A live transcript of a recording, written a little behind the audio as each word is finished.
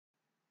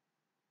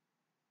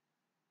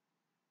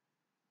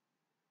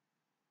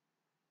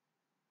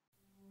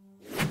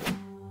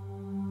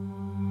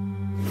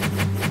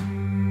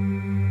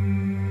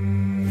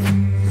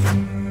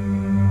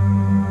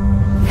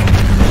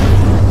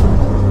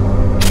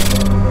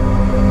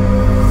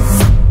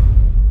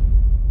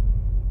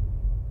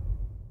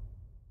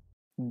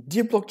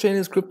Dear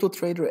blockchainers, crypto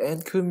trader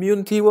and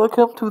community,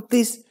 welcome to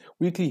this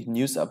weekly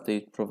news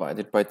update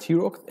provided by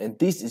Teroxx, and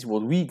this is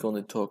what we're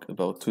gonna talk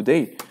about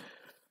today.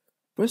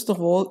 First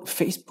of all,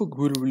 Facebook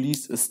will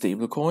release a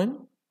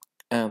stablecoin,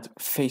 and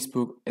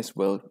Facebook as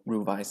well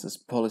revises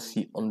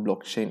policy on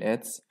blockchain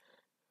ads.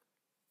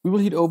 We will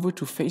head over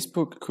to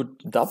Facebook could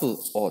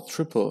double or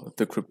triple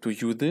the crypto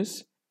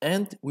users,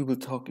 and we will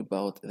talk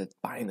about that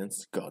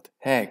Binance got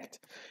hacked.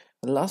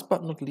 And last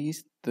but not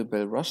least, the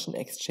Belarusian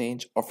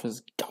exchange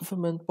offers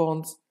government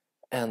bonds,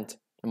 and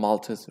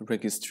Malta's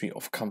registry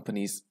of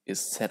companies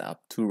is set up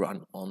to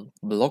run on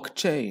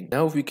blockchain.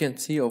 Now we can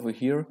see over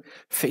here,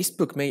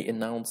 Facebook may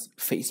announce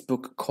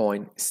Facebook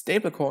coin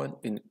stablecoin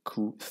in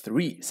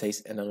Q3,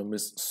 says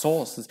anonymous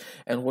sources.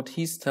 And what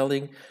he's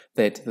telling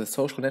that the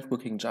social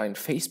networking giant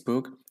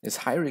Facebook is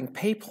hiring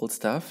PayPal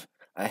staff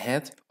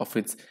ahead of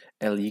its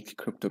illegal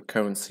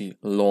cryptocurrency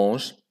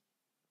launch.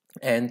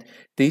 And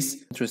this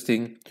is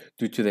interesting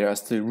due to there are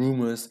still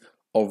rumors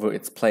over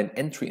its planned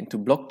entry into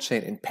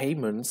blockchain and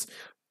payments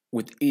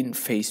within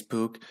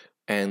Facebook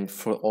and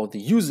for all the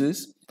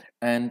users.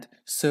 And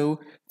so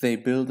they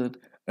built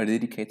a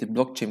dedicated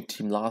blockchain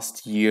team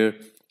last year,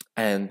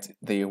 and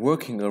they are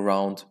working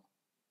around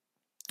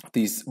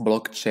this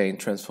blockchain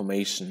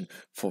transformation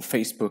for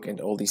Facebook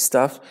and all this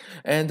stuff.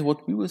 And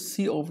what we will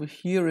see over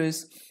here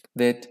is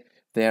that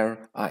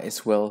there are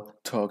as well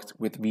talks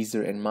with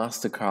Visa and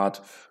MasterCard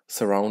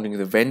surrounding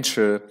the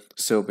venture.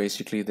 So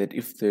basically that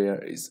if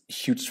there is a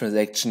huge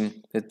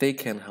transaction, that they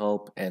can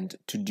help and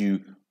to do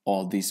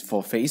all this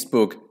for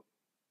Facebook.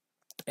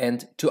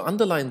 And to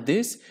underline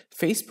this,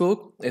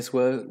 Facebook as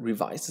well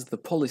revises the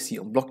policy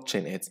on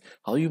blockchain ads.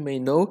 How you may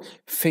know,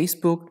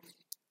 Facebook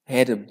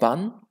had a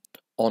ban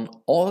on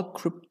all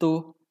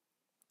crypto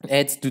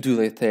ads due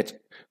to that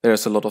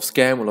there's a lot of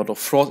scam, a lot of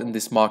fraud in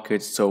this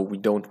market, so we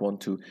don't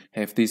want to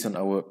have this on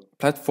our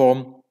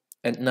platform.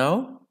 And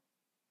now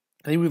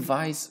they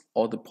revise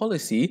all the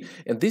policy,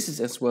 and this is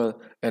as well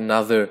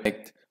another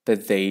act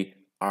that they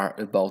are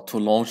about to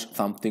launch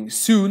something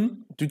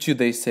soon, due to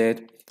they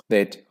said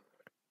that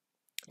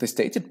the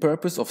stated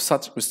purpose of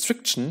such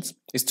restrictions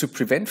is to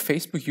prevent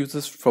Facebook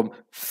users from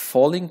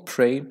falling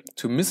prey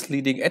to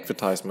misleading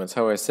advertisements.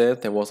 How I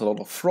said, there was a lot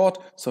of fraud,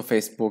 so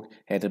Facebook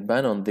had a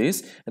ban on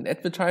this, and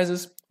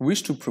advertisers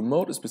wish to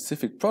promote a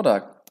specific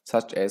product,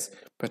 such as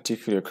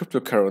particular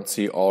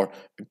cryptocurrency or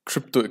a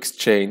crypto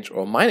exchange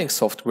or mining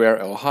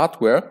software or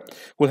hardware,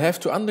 will have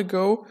to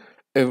undergo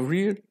a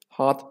real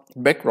hard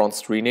background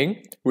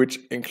screening, which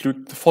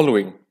include the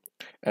following.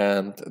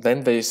 And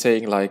then they're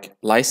saying like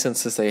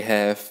licenses they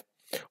have,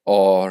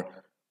 or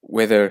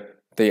whether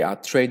they are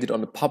traded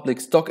on a public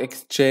stock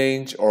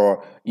exchange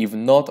or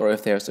even not, or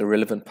if there's a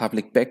relevant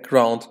public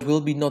background. It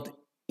will be not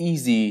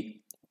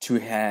easy to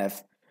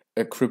have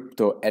a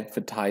crypto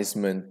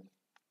advertisement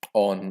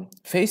on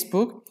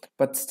Facebook,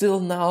 but still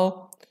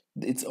now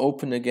it's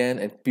open again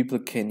and people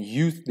can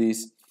use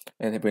this,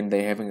 and when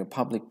they're having a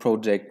public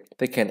project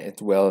they can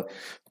as well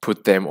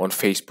put them on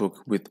Facebook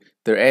with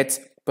their ads.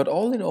 But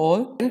all in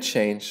all, the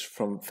change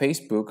from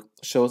Facebook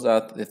shows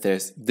us that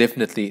there's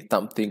definitely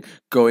something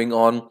going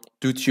on,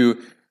 due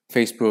to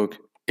Facebook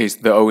is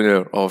the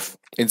owner of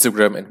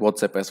Instagram and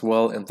WhatsApp as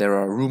well, and there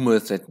are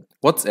rumors that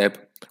WhatsApp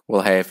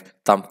will have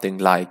something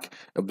like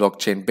a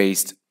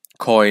blockchain-based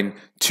coin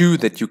too,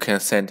 that you can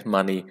send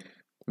money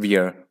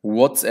via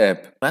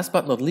WhatsApp. Last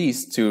but not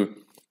least, to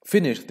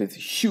finish this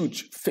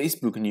huge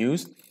Facebook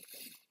news,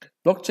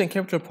 blockchain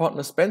capital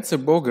partner Spencer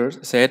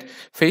Bogert said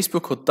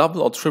Facebook could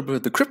double or triple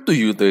the crypto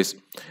users,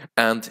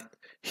 and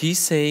he's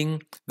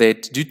saying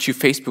that due to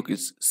Facebook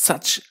is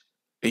such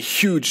a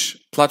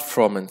huge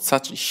platform and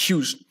such a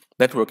huge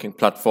networking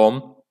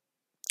platform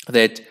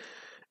that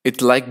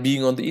it's like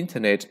being on the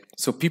internet.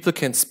 So people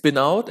can spin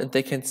out and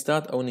they can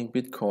start owning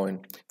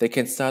Bitcoin. They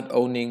can start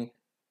owning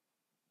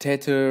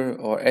Tether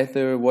or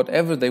Ether,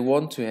 whatever they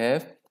want to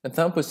have, and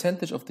some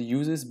percentage of the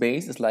users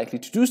base is likely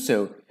to do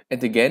so.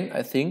 And again,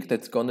 I think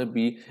that's gonna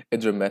be a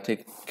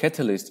dramatic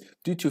catalyst,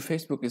 due to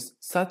Facebook is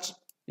such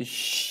a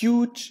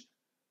huge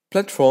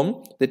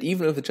platform that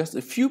even if just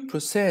a few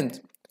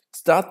percent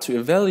start to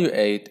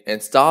evaluate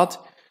and start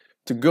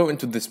to go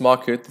into this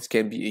market, this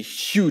can be a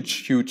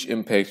huge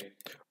impact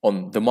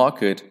on the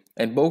market.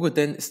 And Bogo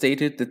then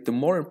stated that the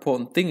more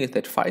important thing is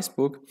that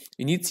Facebook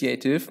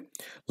initiative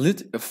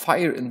lit a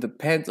fire in the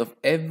pants of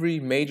every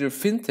major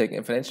fintech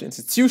and financial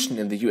institution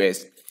in the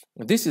US.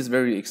 This is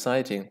very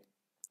exciting.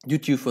 Due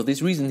to, for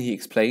this reason, he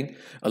explained,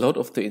 a lot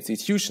of the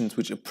institutions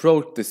which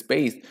approach the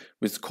space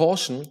with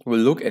caution will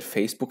look at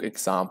Facebook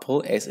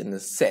example as an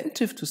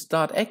incentive to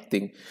start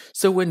acting.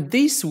 So when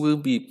this will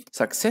be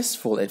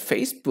successful and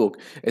Facebook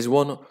as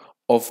one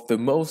of the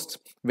most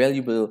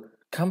valuable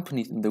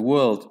companies in the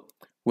world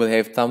will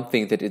have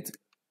something that is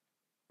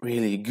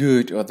really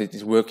good or that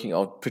is working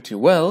out pretty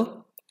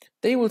well,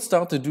 they will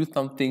start to do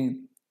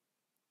something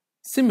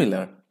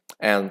similar.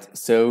 And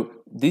so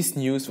this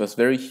news was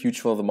very huge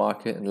for the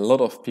market, and a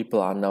lot of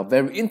people are now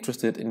very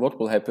interested in what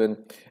will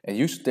happen, and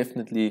you should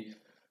definitely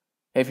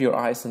have your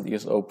eyes and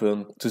ears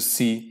open to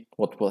see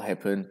what will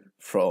happen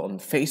from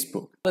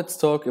Facebook. Let's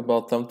talk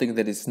about something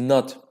that is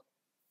not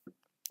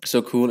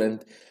so cool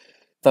and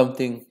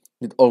something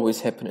that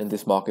always happens in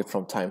this market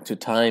from time to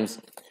time.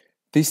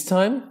 This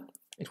time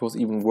it was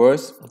even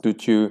worse due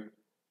to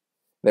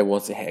there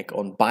was a hack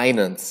on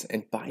Binance,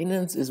 and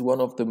Binance is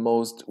one of the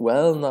most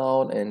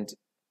well-known and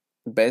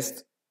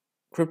best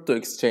crypto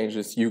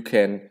exchanges you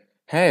can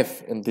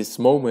have in this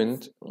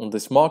moment on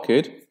this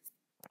market.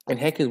 And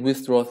hackers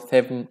withdraw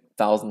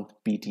 7,000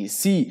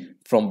 BTC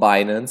from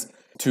Binance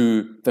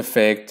to the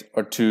fact,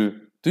 or due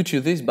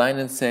to this,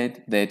 Binance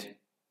said that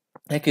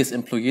hackers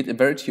employed a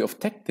variety of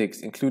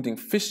tactics, including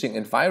phishing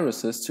and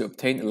viruses, to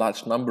obtain a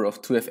large number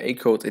of 2FA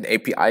codes and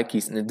API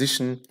keys in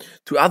addition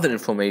to other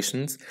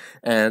informations.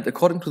 And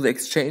according to the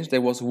exchange,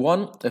 there was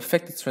one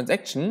affected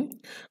transaction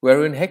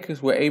wherein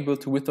hackers were able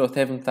to withdraw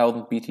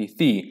 7,000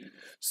 BTC.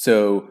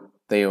 So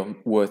they are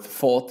worth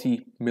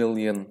 $40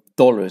 million.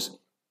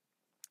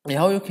 And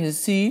how you can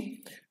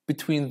see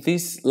between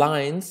these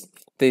lines,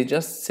 they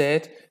just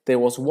said there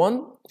was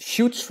one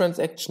huge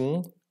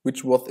transaction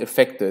which was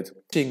affected,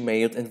 phishing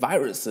mails and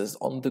viruses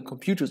on the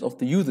computers of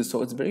the users.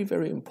 So it's very,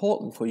 very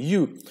important for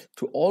you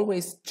to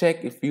always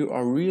check if you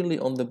are really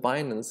on the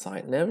Binance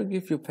side. Never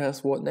give your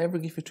password, never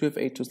give your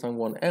 2FA to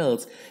someone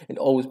else, and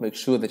always make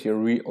sure that you're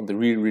on the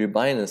real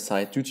Binance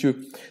side. Due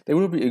to there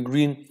will be a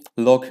green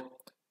lock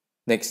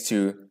next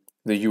to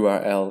the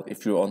URL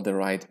if you're on the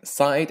right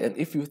side, and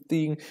if you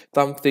think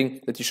something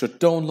that you should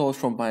download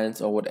from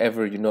Binance or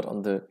whatever, you're not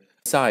on the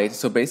side.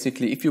 So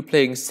basically, if you're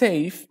playing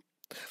safe,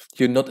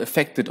 you're not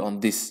affected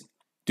on this.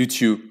 Due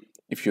to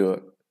if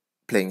you're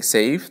playing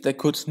safe, there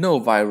could no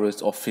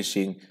virus or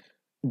phishing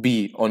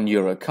be on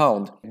your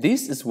account.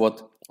 This is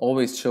what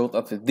always showed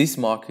up that this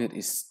market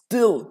is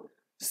still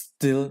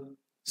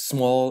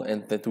small,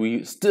 and that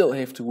we still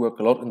have to work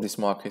a lot in this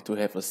market to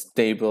have a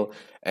stable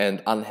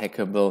and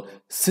unhackable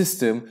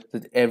system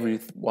that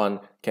everyone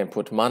can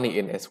put money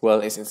in, as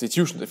well as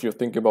institutions. If you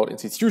think about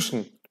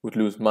institutions would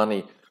lose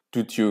money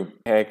due to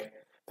hack,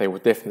 they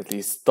would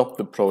definitely stop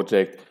the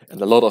project and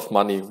a lot of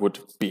money would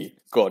be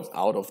gone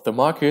out of the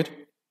market.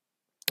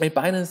 A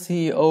Binance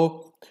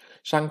CEO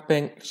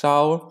Changpeng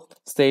Zhao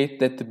stated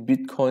that the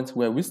bitcoins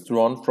were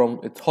withdrawn from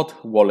its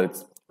hot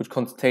wallets, which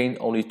contain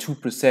only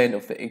 2%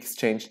 of the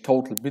exchange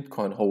total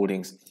bitcoin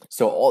holdings.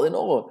 So all in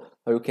all,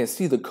 you can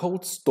see the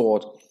cold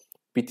stored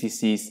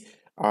BTCs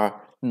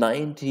are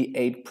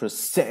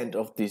 98%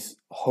 of this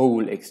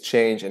whole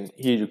exchange. And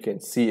here you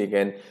can see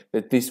again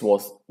that this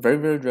was very,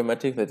 very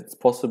dramatic, that it's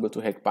possible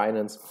to hack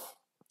Binance,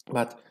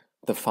 but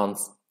the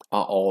funds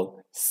are all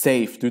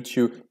safe due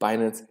to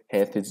Binance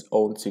has its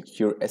own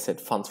secure asset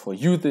funds for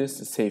users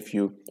to save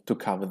you to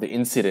cover the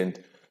incident.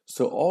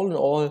 So all in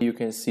all, you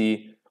can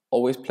see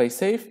always play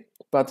safe,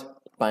 but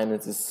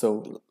Binance is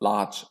so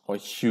large or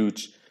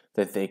huge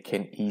that they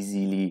can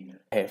easily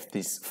have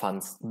these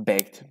funds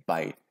backed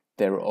by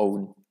their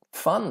own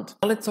fund.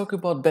 Now let's talk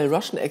about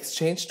Belarusian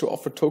exchange to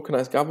offer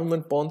tokenized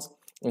government bonds.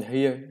 And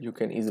here you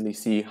can easily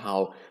see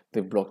how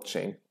the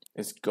blockchain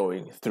is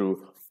going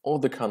through all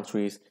the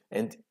countries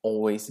and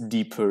always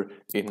deeper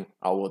in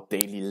our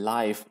daily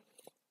life.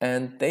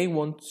 And they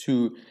want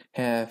to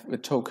have a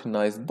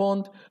tokenized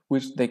bond,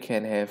 which they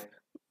can have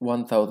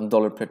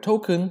 $1,000 per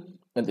token,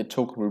 and the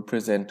token will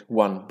represent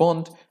one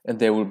bond, and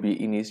there will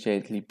be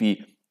initially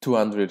be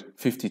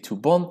 252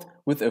 bonds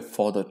with a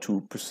further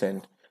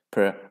 2%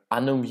 per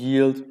annum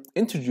yield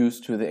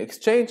introduced to the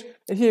exchange.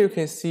 And here you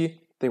can see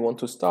they want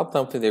to start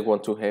something, they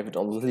want to have it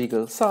on the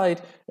legal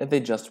side, and they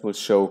just will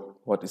show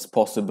what is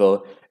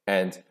possible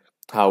and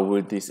how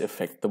will this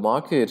affect the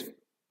market.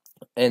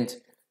 And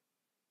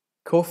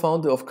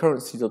co-founder of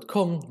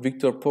currency.com,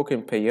 Victor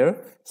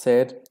Pokenpayer,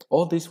 said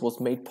all this was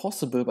made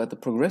possible by the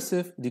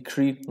progressive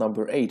decree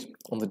number 8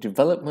 on the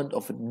development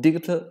of a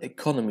digital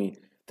economy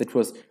that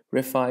was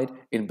ratified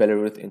in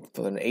Belarus in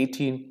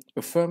 2018,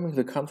 affirming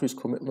the country's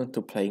commitment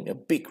to playing a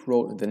big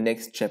role in the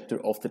next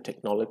chapter of the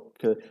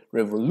technological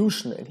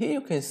revolution. And here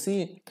you can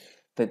see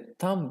that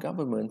some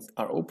governments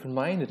are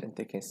open-minded and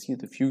they can see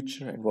the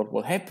future and what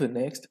will happen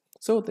next.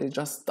 So they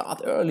just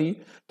start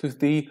early to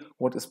see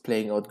what is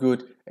playing out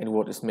good and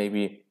what is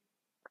maybe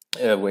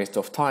a waste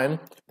of time.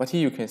 But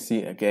here you can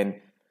see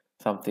again,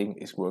 something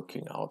is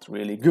working out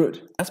really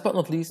good. Last but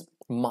not least,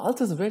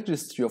 Malta's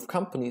registry of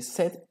companies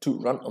set to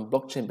run on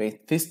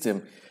blockchain-based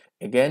system.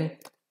 Again,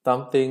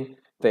 something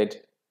that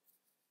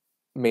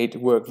made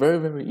work very,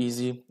 very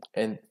easy,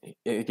 and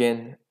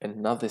again,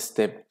 another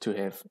step to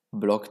have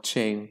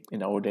blockchain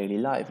in our daily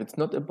life. It's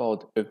not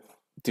about a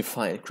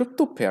defined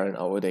crypto pair in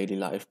our daily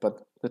life,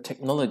 but the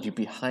technology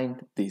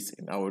behind this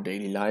in our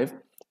daily life.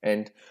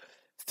 And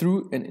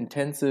through an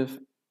intensive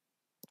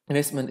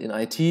investment in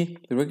IT,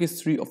 the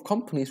registry of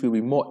companies will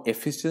be more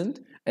efficient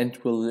and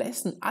will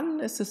lessen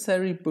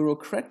unnecessary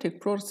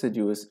bureaucratic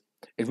procedures.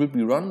 It will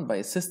be run by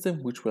a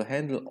system which will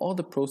handle all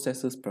the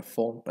processes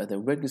performed by the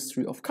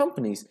registry of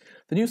companies.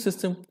 The new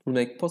system will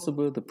make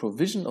possible the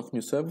provision of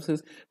new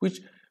services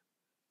which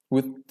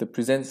with the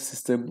present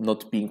system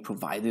not being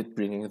provided,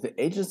 bringing the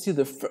agency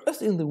the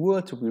first in the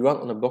world to be run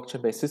on a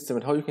blockchain-based system.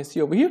 And how you can see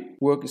over here,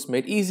 work is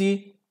made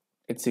easy,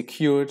 it's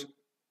secured,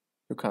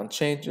 you can't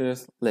change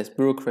it, less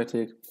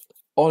bureaucratic.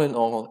 All in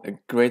all, a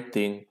great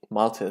thing.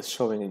 Malta is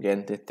showing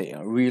again that they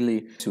are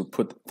really to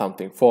put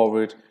something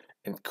forward,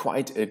 and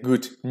quite a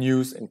good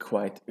news and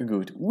quite a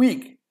good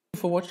week. Thank you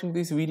for watching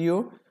this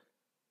video.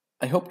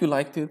 I hope you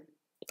liked it.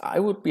 I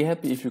would be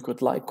happy if you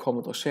could like,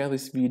 comment or share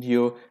this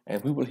video,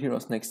 and we will hear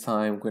us next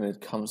time when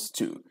it comes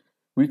to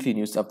weekly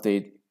news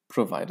update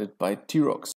provided by Teroxx.